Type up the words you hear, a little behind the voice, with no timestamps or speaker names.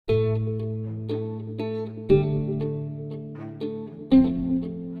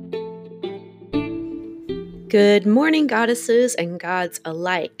Good morning, goddesses and gods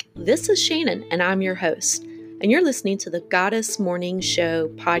alike. This is Shannon, and I'm your host. And you're listening to the Goddess Morning Show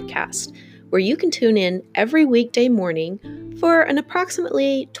podcast, where you can tune in every weekday morning for an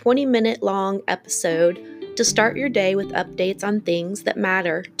approximately 20-minute long episode to start your day with updates on things that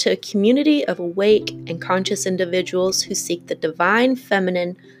matter to a community of awake and conscious individuals who seek the divine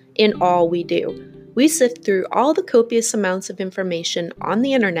feminine in all we do. We sift through all the copious amounts of information on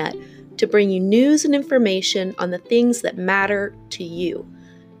the internet to bring you news and information on the things that matter to you.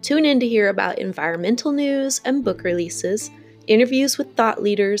 Tune in to hear about environmental news and book releases, interviews with thought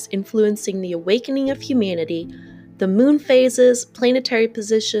leaders influencing the awakening of humanity, the moon phases, planetary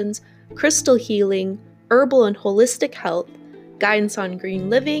positions, crystal healing, herbal and holistic health, guidance on green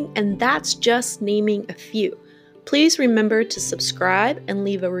living, and that's just naming a few. Please remember to subscribe and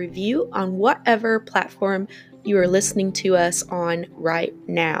leave a review on whatever platform you are listening to us on right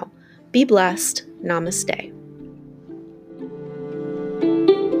now. Be blessed. Namaste.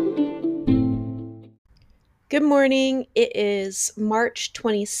 Good morning. It is March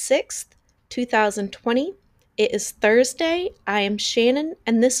 26th, 2020. It is Thursday. I am Shannon,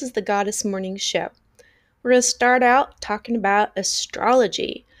 and this is the Goddess Morning Show. We're going to start out talking about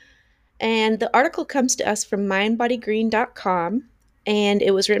astrology. And the article comes to us from mindbodygreen.com, and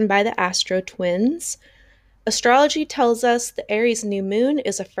it was written by the Astro Twins. Astrology tells us the Aries new moon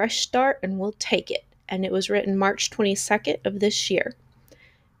is a fresh start and we'll take it, and it was written March 22nd of this year.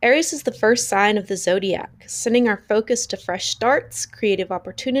 Aries is the first sign of the zodiac, sending our focus to fresh starts, creative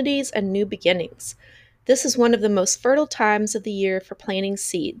opportunities, and new beginnings. This is one of the most fertile times of the year for planting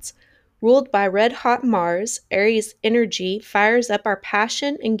seeds. Ruled by red-hot Mars, Aries energy fires up our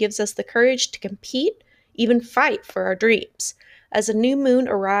passion and gives us the courage to compete, even fight for our dreams. As a new moon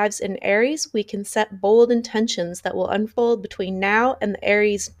arrives in Aries, we can set bold intentions that will unfold between now and the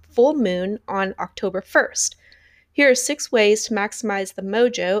Aries full moon on October 1st. Here are 6 ways to maximize the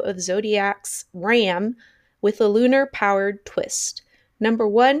mojo of Zodiac's Ram with a lunar-powered twist. Number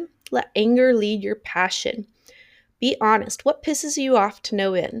 1, let anger lead your passion. Be honest, what pisses you off to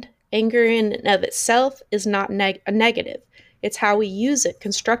no end? Anger in and of itself is not a negative. It's how we use it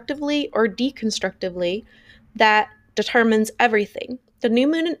constructively or deconstructively that determines everything. The new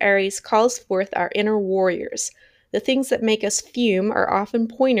moon in Aries calls forth our inner warriors. The things that make us fume are often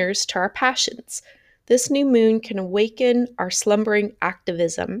pointers to our passions. This new moon can awaken our slumbering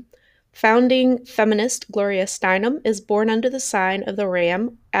activism. Founding feminist Gloria Steinem is born under the sign of the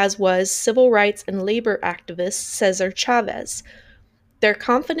Ram, as was civil rights and labor activist Cesar Chavez. Their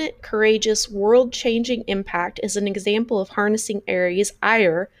confident, courageous, world-changing impact is an example of harnessing Aries'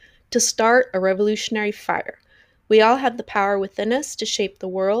 ire to start a revolutionary fire. We all have the power within us to shape the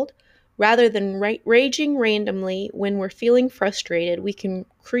world. Rather than raging randomly when we're feeling frustrated, we can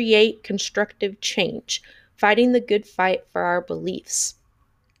create constructive change, fighting the good fight for our beliefs.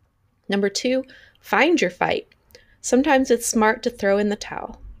 Number 2, find your fight. Sometimes it's smart to throw in the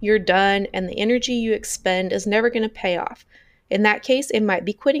towel. You're done, and the energy you expend is never going to pay off. In that case, it might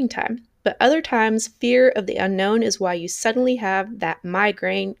be quitting time. But other times, fear of the unknown is why you suddenly have that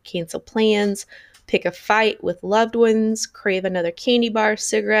migraine, cancel plans, pick a fight with loved ones, crave another candy bar,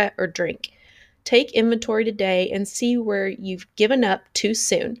 cigarette, or drink. Take inventory today and see where you've given up too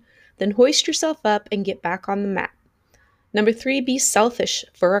soon. Then hoist yourself up and get back on the map. Number 3, be selfish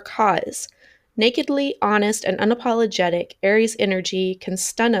for a cause. Nakedly honest and unapologetic, Aries energy can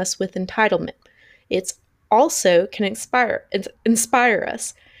stun us with entitlement. It also can inspire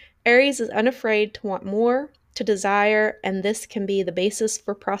us. Aries is unafraid to want more, to desire, and this can be the basis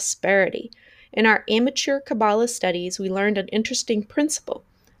for prosperity. In our amateur Kabbalah studies, we learned an interesting principle.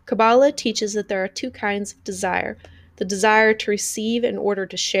 Kabbalah teaches that there are 2 kinds of desire: the desire to receive in order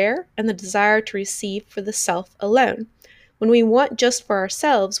to share, and the desire to receive for the self alone. When we want just for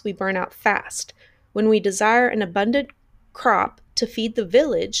ourselves, we burn out fast. When we desire an abundant crop to feed the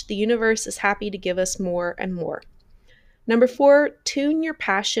village, the universe is happy to give us more and more. Number 4, tune your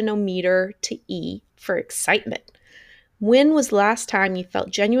passion-o-meter to E for excitement. When was the last time you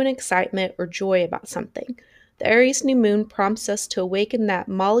felt genuine excitement or joy about something? The Aries new moon prompts us to awaken that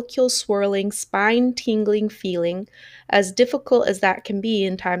molecule-swirling, spine-tingling feeling, as difficult as that can be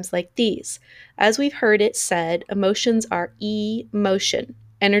in times like these. As we've heard it said, emotions are E-motion,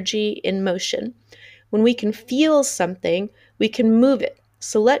 energy in motion. When we can feel something, we can move it.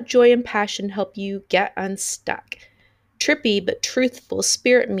 So let joy and passion help you get unstuck. Trippy but truthful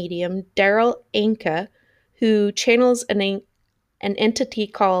spirit medium Daryl Anka, who channels an entity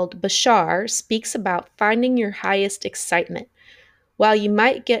called Bashar, speaks about finding your highest excitement. While you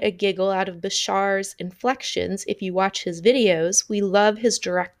might get a giggle out of Bashar's inflections if you watch his videos, we love his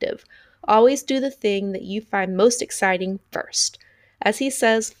directive. Always do the thing that you find most exciting first. As he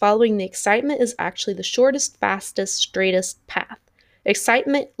says, following the excitement is actually the shortest, fastest, straightest path.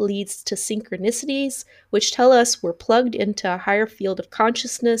 Excitement leads to synchronicities, which tell us we're plugged into a higher field of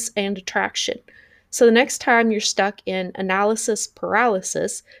consciousness and attraction. So the next time you're stuck in analysis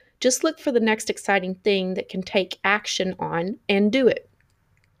paralysis, just look for the next exciting thing that can take action on and do it.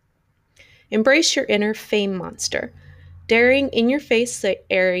 Embrace your inner fame monster. Daring, in-your-face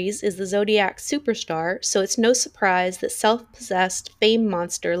Aries is the zodiac superstar, so it's no surprise that self-possessed fame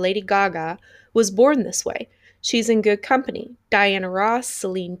monster Lady Gaga was born this way. She's in good company. Diana Ross,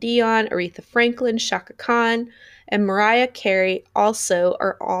 Celine Dion, Aretha Franklin, Chaka Khan, and Mariah Carey also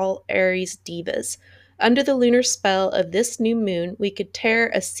are all Aries divas. Under the lunar spell of this new moon, we could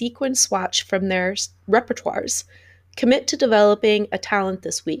tear a sequin swatch from their repertoires. Commit to developing a talent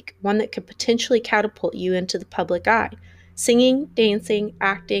this week, one that could potentially catapult you into the public eye. Singing, dancing,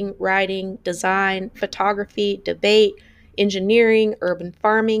 acting, writing, design, photography, debate, engineering, urban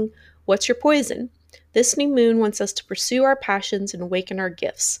farming. What's your poison? This new moon wants us to pursue our passions and awaken our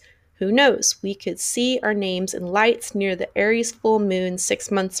gifts. Who knows? We could see our names in lights near the Aries full moon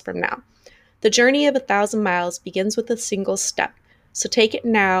 6 months from now. The journey of 1,000 miles begins with a single step. So take it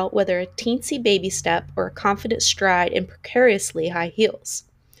now, whether a teensy baby step or a confident stride in precariously high heels.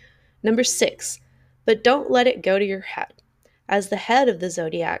 Number 6, but don't let it go to your head. As the head of the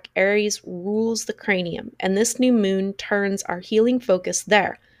zodiac, Aries rules the cranium, and this new moon turns our healing focus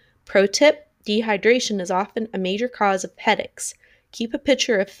there. Pro tip, dehydration is often a major cause of headaches. Keep a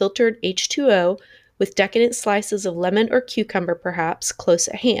pitcher of filtered H2O with decadent slices of lemon or cucumber perhaps close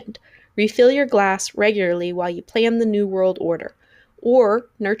at hand. Refill your glass regularly while you plan the New World Order. Or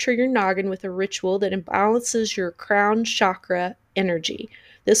nurture your noggin with a ritual that imbalances your crown chakra energy.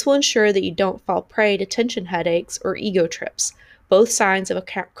 This will ensure that you don't fall prey to tension headaches or ego trips, both signs of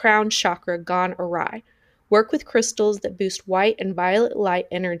a crown chakra gone awry. Work with crystals that boost white and violet light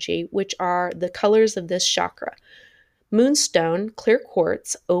energy, which are the colors of this chakra. Moonstone, clear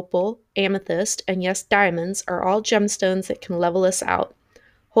quartz, opal, amethyst, and yes, diamonds are all gemstones that can level us out.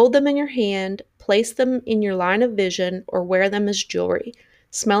 Hold them in your hand, place them in your line of vision, or wear them as jewelry.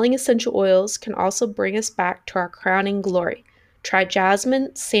 Smelling essential oils can also bring us back to our crowning glory. Try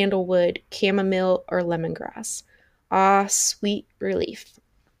jasmine, sandalwood, chamomile, or lemongrass. Ah, sweet relief.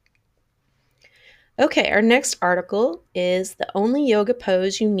 Okay, our next article is The Only Yoga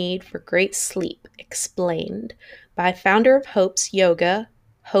Pose You Need for Great Sleep, Explained, by founder of Hope's Yoga,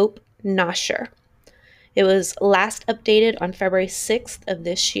 Hope Nasher. It was last updated on February 6th of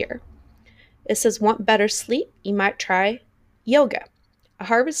this year. It says, want better sleep? You might try yoga. A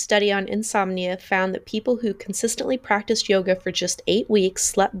Harvard study on insomnia found that people who consistently practiced yoga for just 8 weeks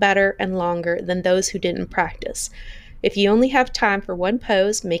slept better and longer than those who didn't practice. If you only have time for one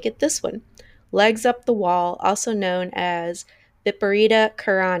pose, make it this one. Legs up the wall, also known as Viparita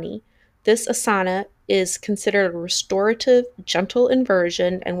Karani. This asana is considered a restorative, gentle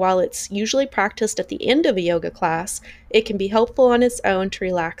inversion, and while it's usually practiced at the end of a yoga class, it can be helpful on its own to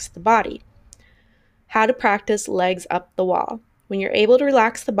relax the body. How to practice legs up the wall. When you're able to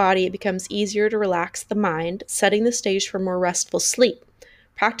relax the body, it becomes easier to relax the mind, setting the stage for more restful sleep.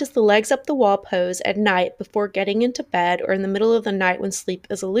 Practice the legs up the wall pose at night before getting into bed or in the middle of the night when sleep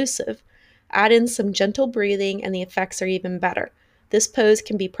is elusive. Add in some gentle breathing and the effects are even better. This pose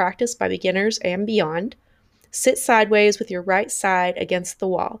can be practiced by beginners and beyond. Sit sideways with your right side against the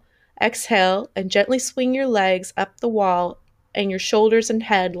wall. Exhale and gently swing your legs up the wall and your shoulders and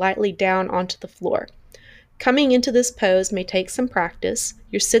head lightly down onto the floor. Coming into this pose may take some practice.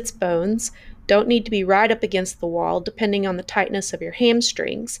 Your sits bones don't need to be right up against the wall, depending on the tightness of your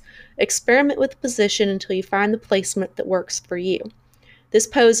hamstrings. Experiment with the position until you find the placement that works for you. This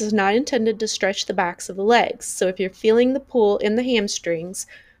pose is not intended to stretch the backs of the legs, so if you're feeling the pull in the hamstrings,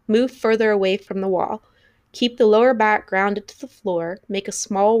 move further away from the wall. Keep the lower back grounded to the floor. Make a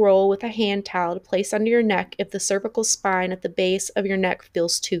small roll with a hand towel to place under your neck if the cervical spine at the base of your neck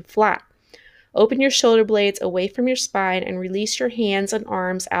feels too flat. Open your shoulder blades away from your spine and release your hands and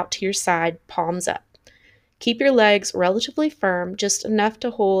arms out to your side, palms up. Keep your legs relatively firm, just enough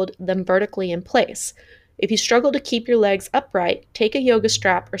to hold them vertically in place. If you struggle to keep your legs upright, take a yoga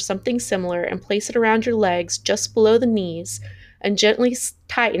strap or something similar and place it around your legs just below the knees and gently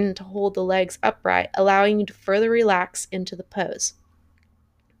tighten to hold the legs upright, allowing you to further relax into the pose.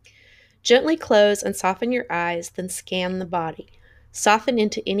 Gently close and soften your eyes, then scan the body. Soften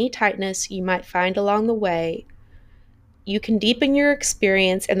into any tightness you might find along the way. You can deepen your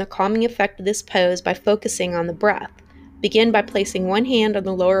experience and the calming effect of this pose by focusing on the breath. Begin by placing one hand on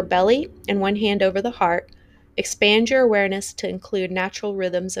the lower belly and one hand over the heart. Expand your awareness to include natural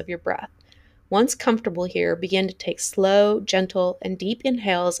rhythms of your breath. Once comfortable here, begin to take slow, gentle, and deep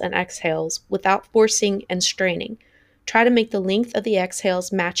inhales and exhales without forcing and straining. Try to make the length of the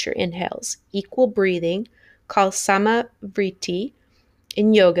exhales match your inhales. Equal breathing, called samavriti.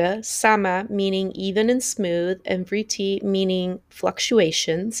 In yoga, sama meaning even and smooth, and vritti meaning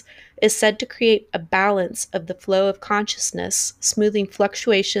fluctuations, is said to create a balance of the flow of consciousness, smoothing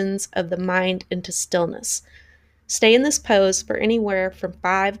fluctuations of the mind into stillness. Stay in this pose for anywhere from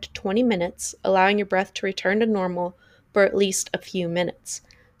 5 to 20 minutes, allowing your breath to return to normal for at least a few minutes.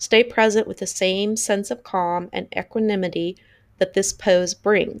 Stay present with the same sense of calm and equanimity that this pose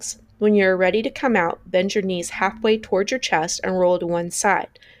brings. When you're ready to come out, bend your knees halfway towards your chest and roll to one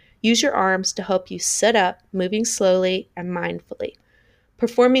side. Use your arms to help you sit up, moving slowly and mindfully.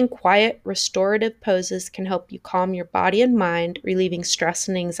 Performing quiet, restorative poses can help you calm your body and mind, relieving stress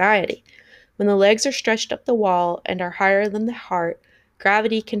and anxiety. When the legs are stretched up the wall and are higher than the heart,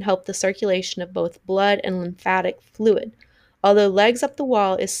 gravity can help the circulation of both blood and lymphatic fluid. Although legs up the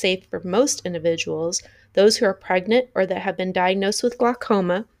wall is safe for most individuals, those who are pregnant or that have been diagnosed with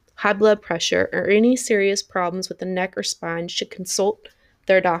glaucoma, high blood pressure, or any serious problems with the neck or spine should consult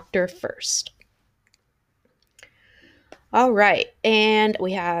their doctor first. All right, and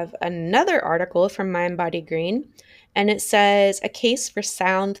we have another article from Mind Body Green, and it says, A Case for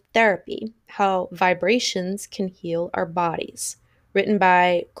Sound Therapy, How Vibrations Can Heal Our Bodies, written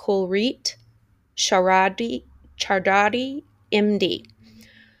by Kulreet Chardadi, MD.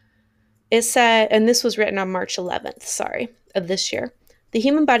 It said, and this was written on March 11th, of this year. The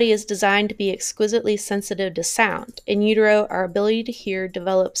human body is designed to be exquisitely sensitive to sound. In utero, our ability to hear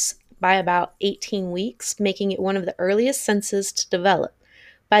develops by about 18 weeks, making it one of the earliest senses to develop.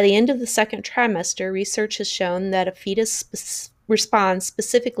 By the end of the second trimester, research has shown that a fetus responds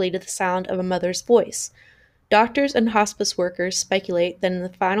specifically to the sound of a mother's voice. Doctors and hospice workers speculate that in the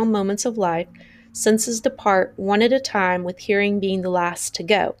final moments of life, senses depart one at a time, with hearing being the last to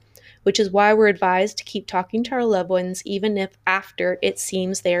go, which is why we're advised to keep talking to our loved ones even if after it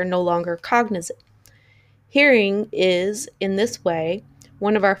seems they are no longer cognizant. Hearing is, in this way,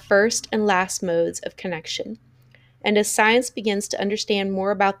 one of our first and last modes of connection. And as science begins to understand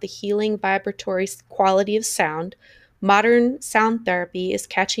more about the healing vibratory quality of sound, modern sound therapy is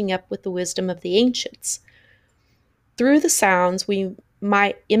catching up with the wisdom of the ancients. Through the sounds we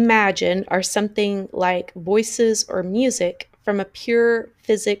might imagine are something like voices or music, from a pure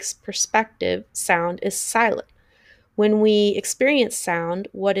physics perspective, sound is silent. When we experience sound,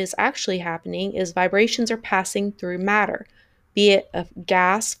 what is actually happening is vibrations are passing through matter, be it a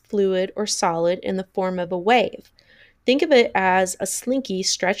gas, fluid, or solid, in the form of a wave. Think of it as a slinky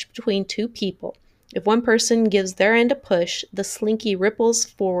stretched between two people. If one person gives their end a push, the slinky ripples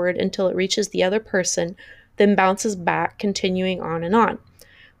forward until it reaches the other person, then bounces back, continuing on and on.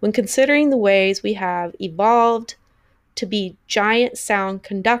 When considering the ways we have evolved to be giant sound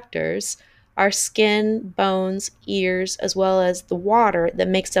conductors, our skin, bones, ears, as well as the water that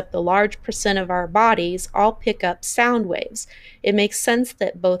makes up the large percent of our bodies all pick up sound waves. It makes sense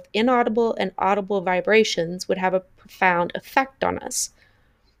that both inaudible and audible vibrations would have a profound effect on us.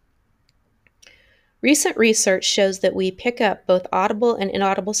 Recent research shows that we pick up both audible and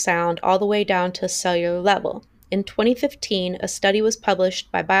inaudible sound all the way down to a cellular level. In 2015, a study was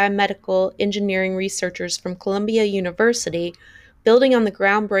published by biomedical engineering researchers from Columbia University, building on the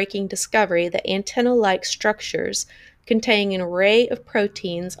groundbreaking discovery that antenna-like structures containing an array of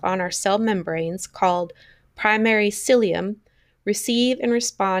proteins on our cell membranes called primary cilium receive and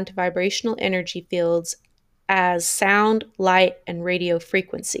respond to vibrational energy fields as sound, light, and radio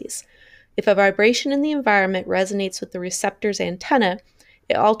frequencies. If a vibration in the environment resonates with the receptor's antenna,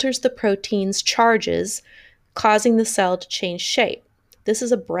 it alters the protein's charges, causing the cell to change shape. This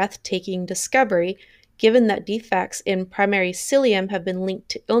is a breathtaking discovery, given that defects in primary cilium have been linked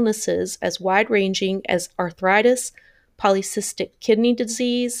to illnesses as wide-ranging as arthritis, polycystic kidney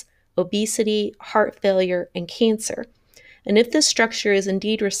disease, obesity, heart failure, and cancer. And if this structure is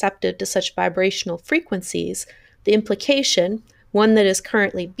indeed receptive to such vibrational frequencies, the implication, one that is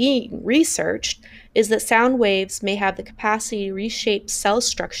currently being researched, is that sound waves may have the capacity to reshape cell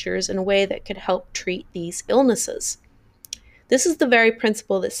structures in a way that could help treat these illnesses. This is the very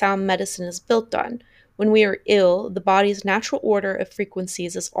principle that sound medicine is built on. When we are ill, the body's natural order of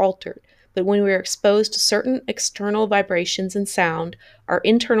frequencies is altered, but when we are exposed to certain external vibrations and sound, our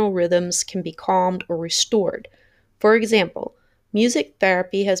internal rhythms can be calmed or restored. For example, music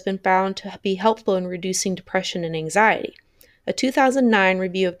therapy has been found to be helpful in reducing depression and anxiety. A 2009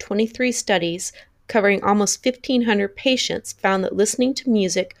 review of 23 studies covering almost 1,500 patients found that listening to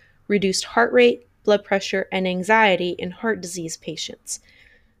music reduced heart rate, blood pressure, and anxiety in heart disease patients.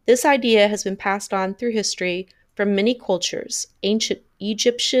 This idea has been passed on through history from many cultures: ancient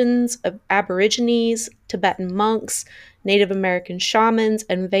Egyptians, Aborigines, Tibetan monks, Native American shamans,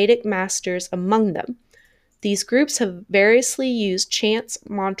 and Vedic masters among them. These groups have variously used chants,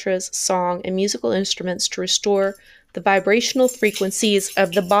 mantras, song, and musical instruments to restore the vibrational frequencies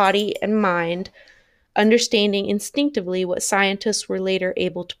of the body and mind, understanding instinctively what scientists were later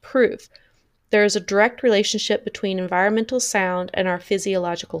able to prove. There is a direct relationship between environmental sound and our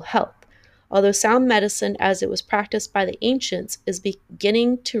physiological health. Although sound medicine, as it was practiced by the ancients, is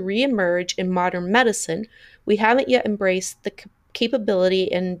beginning to reemerge in modern medicine, we haven't yet embraced the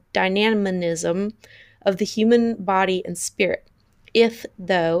capability and dynamism of the human body and spirit. If,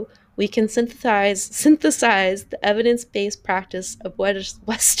 though, we can synthesize the evidence-based practice of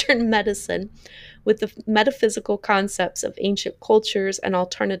Western medicine with the metaphysical concepts of ancient cultures and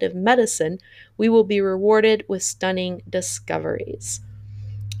alternative medicine, we will be rewarded with stunning discoveries.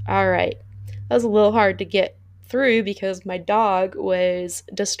 All right, that was a little hard to get through because my dog was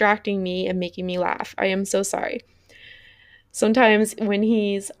distracting me and making me laugh. I am so sorry. Sometimes when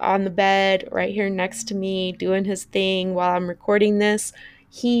he's on the bed right here next to me doing his thing while I'm recording this,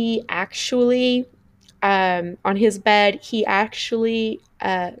 he actually, on his bed, he actually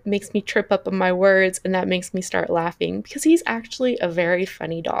makes me trip up on my words, and that makes me start laughing because he's actually a very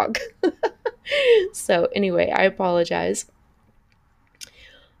funny dog. So anyway, I apologize.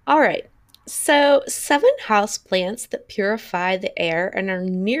 All right. So 7 houseplants that purify the air and are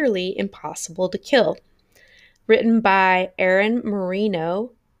nearly impossible to kill. Written by Aaron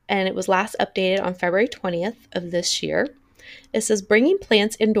Marino, and it was last updated on February 20th of this year. It says bringing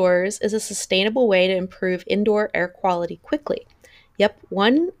plants indoors is a sustainable way to improve indoor air quality quickly. Yep,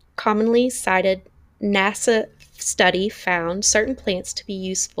 one commonly cited NASA study found certain plants to be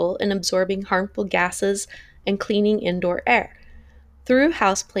useful in absorbing harmful gases and cleaning indoor air. Though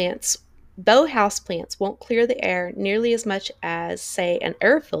houseplants won't clear the air nearly as much as, say, an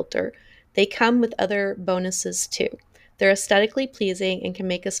air filter, they come with other bonuses too. They're aesthetically pleasing and can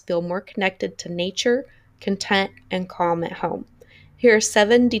make us feel more connected to nature, content, and calm at home. Here are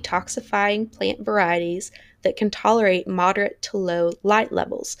 7 detoxifying plant varieties that can tolerate moderate to low light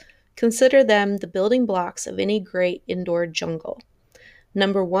levels. Consider them the building blocks of any great indoor jungle.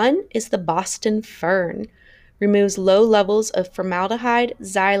 Number 1 is the Boston fern. Removes low levels of formaldehyde,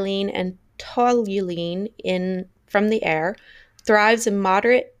 xylene, and toluene from the air, thrives in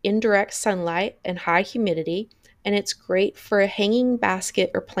moderate indirect sunlight and high humidity, and it's great for a hanging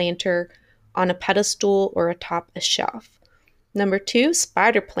basket or planter on a pedestal or atop a shelf. Number 2,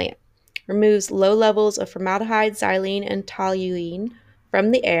 spider plant. Removes low levels of formaldehyde, xylene, and toluene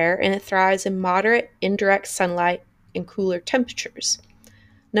from the air, and it thrives in moderate indirect sunlight and cooler temperatures.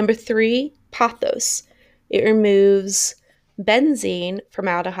 Number 3, pothos. It removes benzene,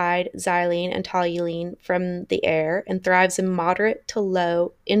 formaldehyde, xylene, and toluene from the air and thrives in moderate to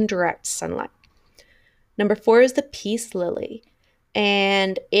low indirect sunlight. Number 4 is the peace lily,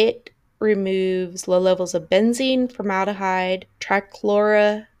 and it removes low levels of benzene, formaldehyde,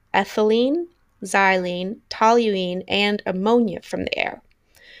 trichloroethylene, xylene, toluene, and ammonia from the air.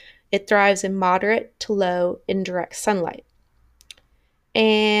 It thrives in moderate to low indirect sunlight.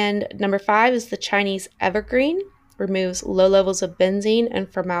 And number 5 is the Chinese evergreen. Removes low levels of benzene and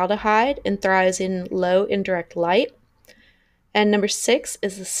formaldehyde and thrives in low indirect light. And number 6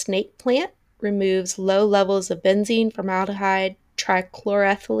 is the snake plant. Removes low levels of benzene, formaldehyde,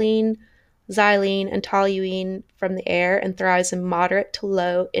 trichloroethylene, xylene, and toluene from the air and thrives in moderate to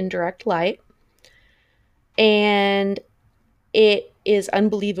low indirect light. And it is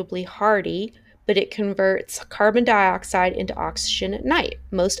unbelievably hardy, but it converts carbon dioxide into oxygen at night.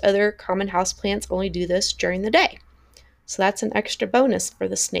 Most other common houseplants only do this during the day. So that's an extra bonus for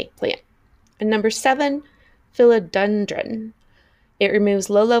the snake plant. And number 7, philodendron. It removes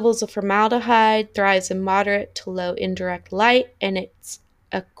low levels of formaldehyde, thrives in moderate to low indirect light, and it's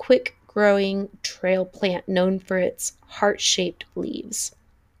a quick-growing trail plant known for its heart-shaped leaves.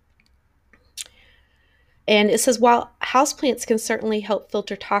 And it says, while houseplants can certainly help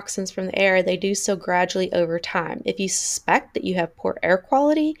filter toxins from the air, they do so gradually over time. If you suspect that you have poor air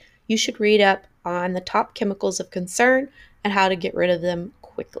quality, you should read up on the top chemicals of concern and how to get rid of them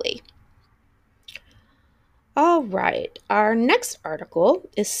quickly. All right, our next article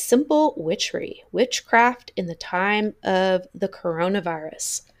is Simple Witchery, Witchcraft in the Time of the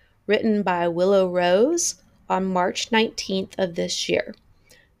Coronavirus, written by Willow Rose on March 19th of this year.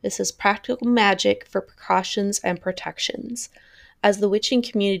 This is practical magic for precautions and protections. As the witching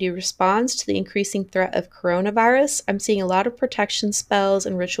community responds to the increasing threat of coronavirus, I'm seeing a lot of protection spells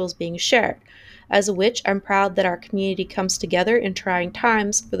and rituals being shared. As a witch, I'm proud that our community comes together in trying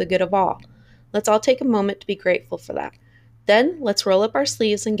times for the good of all. Let's all take a moment to be grateful for that. Then, let's roll up our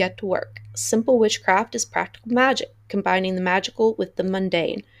sleeves and get to work. Simple witchcraft is practical magic, combining the magical with the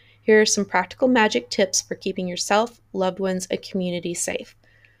mundane. Here are some practical magic tips for keeping yourself, loved ones, and community safe.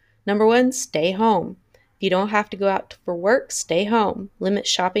 Number 1, stay home. If you don't have to go out for work, stay home. Limit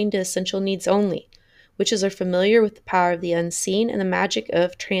shopping to essential needs only. Witches are familiar with the power of the unseen and the magic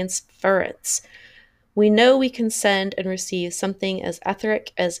of transference. We know we can send and receive something as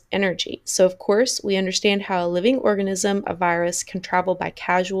etheric as energy. So, of course, we understand how a living organism, a virus, can travel by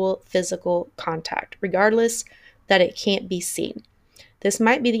casual physical contact, regardless that it can't be seen. This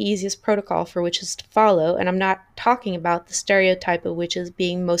might be the easiest protocol for witches to follow, and I'm not talking about the stereotype of witches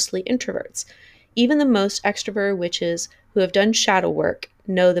being mostly introverts. Even the most extroverted witches who have done shadow work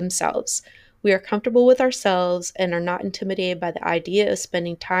know themselves. We are comfortable with ourselves and are not intimidated by the idea of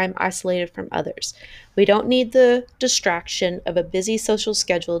spending time isolated from others. We don't need the distraction of a busy social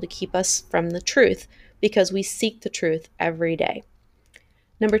schedule to keep us from the truth, because we seek the truth every day.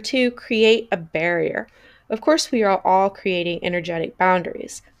 Number 2, create a barrier. Of course, we are all creating energetic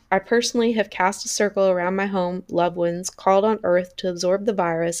boundaries. I personally have cast a circle around my home, loved ones, called on Earth to absorb the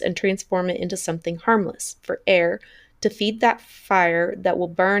virus and transform it into something harmless, for air to feed that fire that will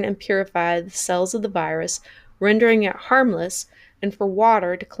burn and purify the cells of the virus, rendering it harmless, and for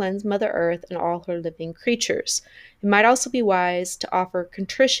water to cleanse Mother Earth and all her living creatures. It might also be wise to offer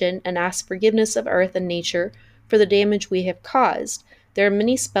contrition and ask forgiveness of Earth and nature for the damage we have caused. There are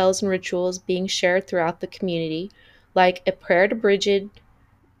many spells and rituals being shared throughout the community, like a prayer to Bridget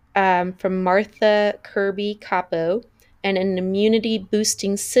from Martha Kirby Capo, and an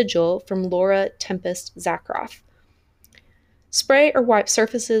immunity-boosting sigil from Laura Tempest Zakroff. Spray or wipe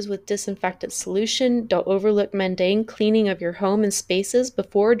surfaces with disinfectant solution. Don't overlook mundane cleaning of your home and spaces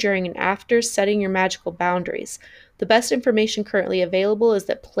before, during, and after setting your magical boundaries. The best information currently available is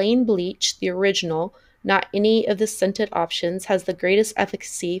that plain bleach, the original, not any of the scented options, has the greatest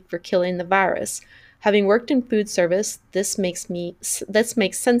efficacy for killing the virus. Having worked in food service, this makes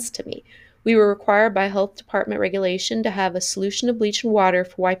sense to me. We were required by health department regulation to have a solution of bleach and water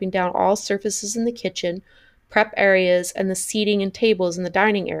for wiping down all surfaces in the kitchen, prep areas, and the seating and tables in the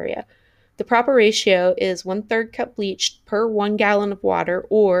dining area. The proper ratio is 1/3 cup bleach per 1 gallon of water,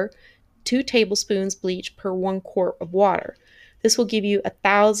 or 2 tablespoons bleach per 1 quart of water. This will give you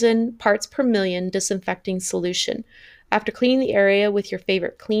 1,000 parts per million disinfecting solution. After cleaning the area with your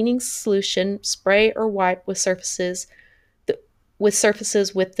favorite cleaning solution, spray or wipe with surfaces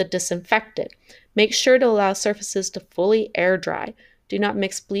with the disinfectant. Make sure to allow surfaces to fully air dry. Do not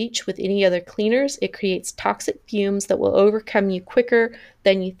mix bleach with any other cleaners. It creates toxic fumes that will overcome you quicker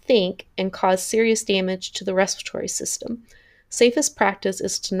than you think and cause serious damage to the respiratory system. Safest practice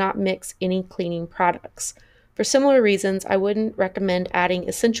is to not mix any cleaning products. For similar reasons, I wouldn't recommend adding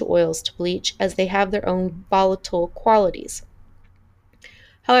essential oils to bleach, as they have their own volatile qualities.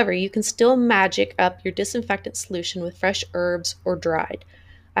 However, you can still magic up your disinfectant solution with fresh herbs or dried.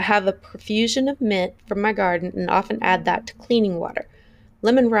 I have a profusion of mint from my garden and often add that to cleaning water.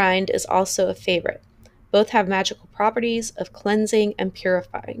 Lemon rind is also a favorite. Both have magical properties of cleansing and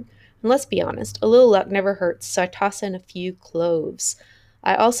purifying. And let's be honest, a little luck never hurts, so I toss in a few cloves.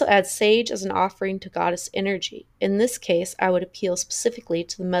 I also add sage as an offering to goddess energy. In this case, I would appeal specifically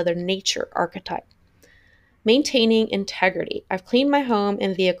to the Mother Nature archetype. Maintaining integrity. I've cleaned my home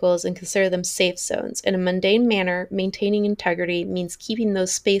and vehicles and consider them safe zones. In a mundane manner, maintaining integrity means keeping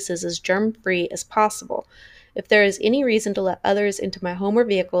those spaces as germ-free as possible. If there is any reason to let others into my home or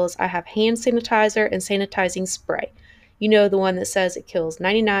vehicles, I have hand sanitizer and sanitizing spray. You know, the one that says it kills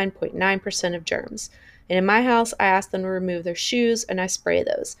 99.9% of germs. And in my house, I ask them to remove their shoes and I spray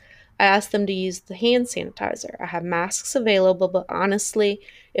those. I ask them to use the hand sanitizer. I have masks available, but honestly,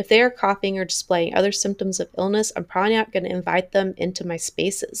 if they are coughing or displaying other symptoms of illness, I'm probably not going to invite them into my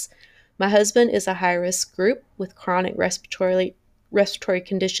spaces. My husband is a high-risk group with chronic respiratory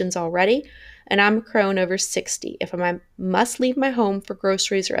conditions already, and I'm a crone over 60. If I must leave my home for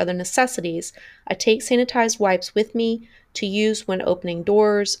groceries or other necessities, I take sanitized wipes with me to use when opening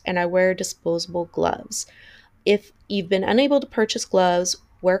doors, and I wear disposable gloves. If you've been unable to purchase gloves,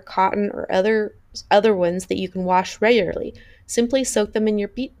 wear cotton or other ones that you can wash regularly. Simply soak them in your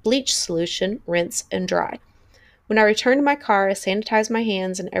bleach solution, rinse, and dry. When I return to my car, I sanitize my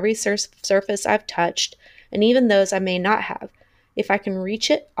hands and every surface I've touched, and even those I may not have. If I can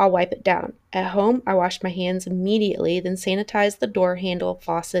reach it, I'll wipe it down. At home, I wash my hands immediately, then sanitize the door handle,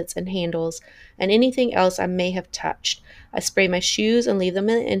 faucets, and handles, and anything else I may have touched. I spray my shoes and leave them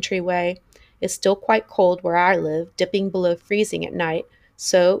in the entryway. It's still quite cold where I live, dipping below freezing at night,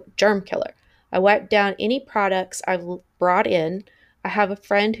 so germ killer. I wipe down any products I've brought in. I have a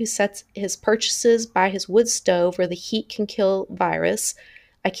friend who sets his purchases by his wood stove where the heat can kill virus.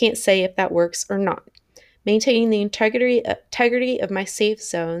 I can't say if that works or not. Maintaining the integrity of my safe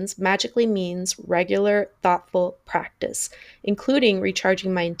zones magically means regular, thoughtful practice, including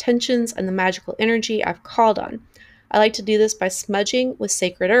recharging my intentions and the magical energy I've called on. I like to do this by smudging with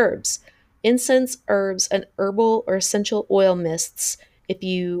sacred herbs. Incense, herbs, and herbal or essential oil mists, if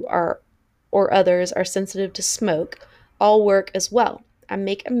you are or others are sensitive to smoke, all work as well. I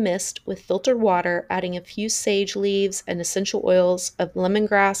make a mist with filtered water, adding a few sage leaves and essential oils of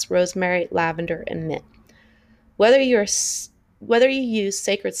lemongrass, rosemary, lavender, and mint. Whether you use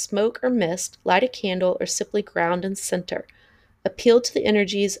sacred smoke or mist, light a candle, or simply ground and center, appeal to the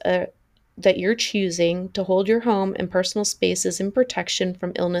energies that you're choosing to hold your home and personal spaces in protection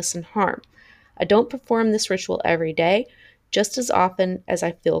from illness and harm. I don't perform this ritual every day, just as often as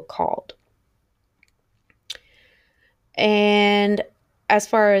I feel called. And as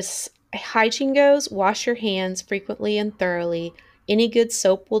far as hygiene goes, wash your hands frequently and thoroughly. Any good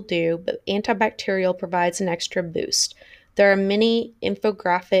soap will do, but antibacterial provides an extra boost. There are many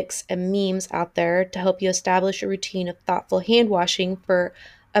infographics and memes out there to help you establish a routine of thoughtful hand washing for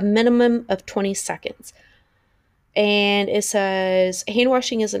a minimum of 20 seconds. And it says, hand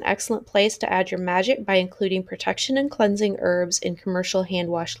washing is an excellent place to add your magic by including protection and cleansing herbs in commercial hand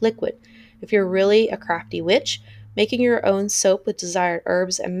wash liquid. If you're really a crafty witch, making your own soap with desired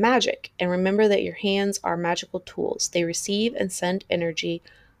herbs and magic. And remember that your hands are magical tools. They receive and send energy,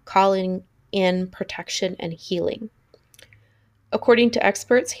 calling in protection and healing. According to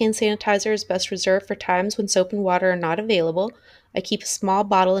experts, hand sanitizer is best reserved for times when soap and water are not available. I keep a small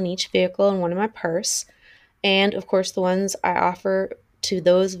bottle in each vehicle and one in my purse. And of course, the ones I offer to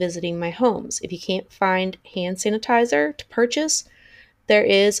those visiting my homes. If you can't find hand sanitizer to purchase, there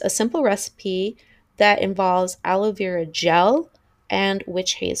is a simple recipe that involves aloe vera gel and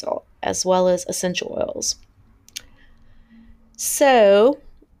witch hazel, as well as essential oils. So,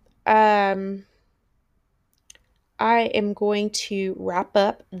 I am going to wrap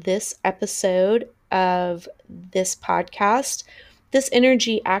up this episode of this podcast. This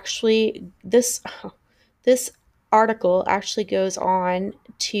article actually goes on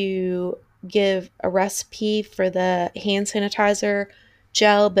to give a recipe for the hand sanitizer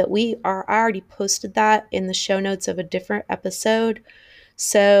gel, but I already posted that in the show notes of a different episode.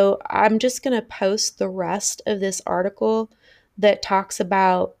 So I'm just going to post the rest of this article that talks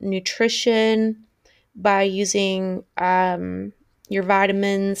about nutrition by using your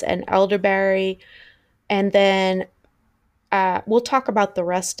vitamins and elderberry. And then we'll talk about the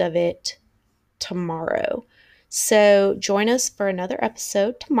rest of it tomorrow. So join us for another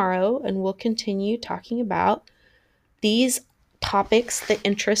episode tomorrow, and we'll continue talking about these topics that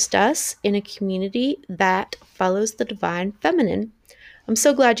interest us in a community that follows the divine feminine. I'm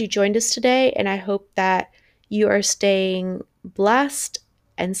so glad you joined us today, and I hope that you are staying blessed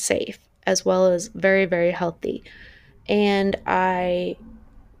and safe, as well as very, very healthy. And I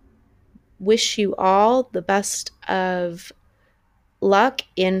wish you all the best of luck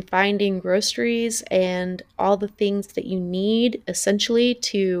in finding groceries and all the things that you need essentially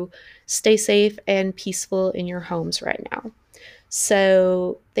to stay safe and peaceful in your homes right now.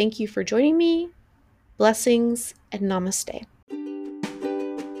 So thank you for joining me. Blessings and namaste.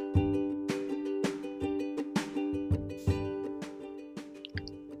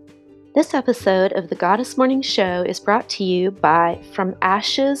 This episode of the Goddess Morning Show is brought to you by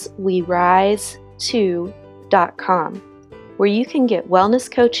FromAshesWeRise2.com, where you can get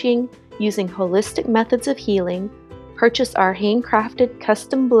wellness coaching using holistic methods of healing, purchase our handcrafted,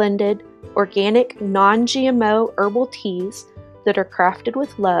 custom blended, organic, non-GMO herbal teas that are crafted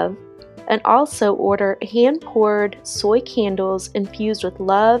with love, and also order hand-poured soy candles infused with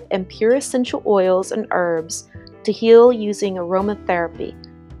love and pure essential oils and herbs to heal using aromatherapy.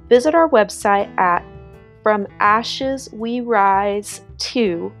 Visit our website at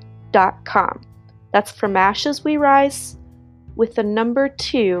FromAshesWeRise2.com. That's FromAshesWeRise with the number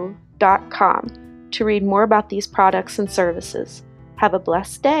 2.com to read more about these products and services. Have a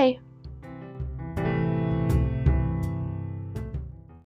blessed day.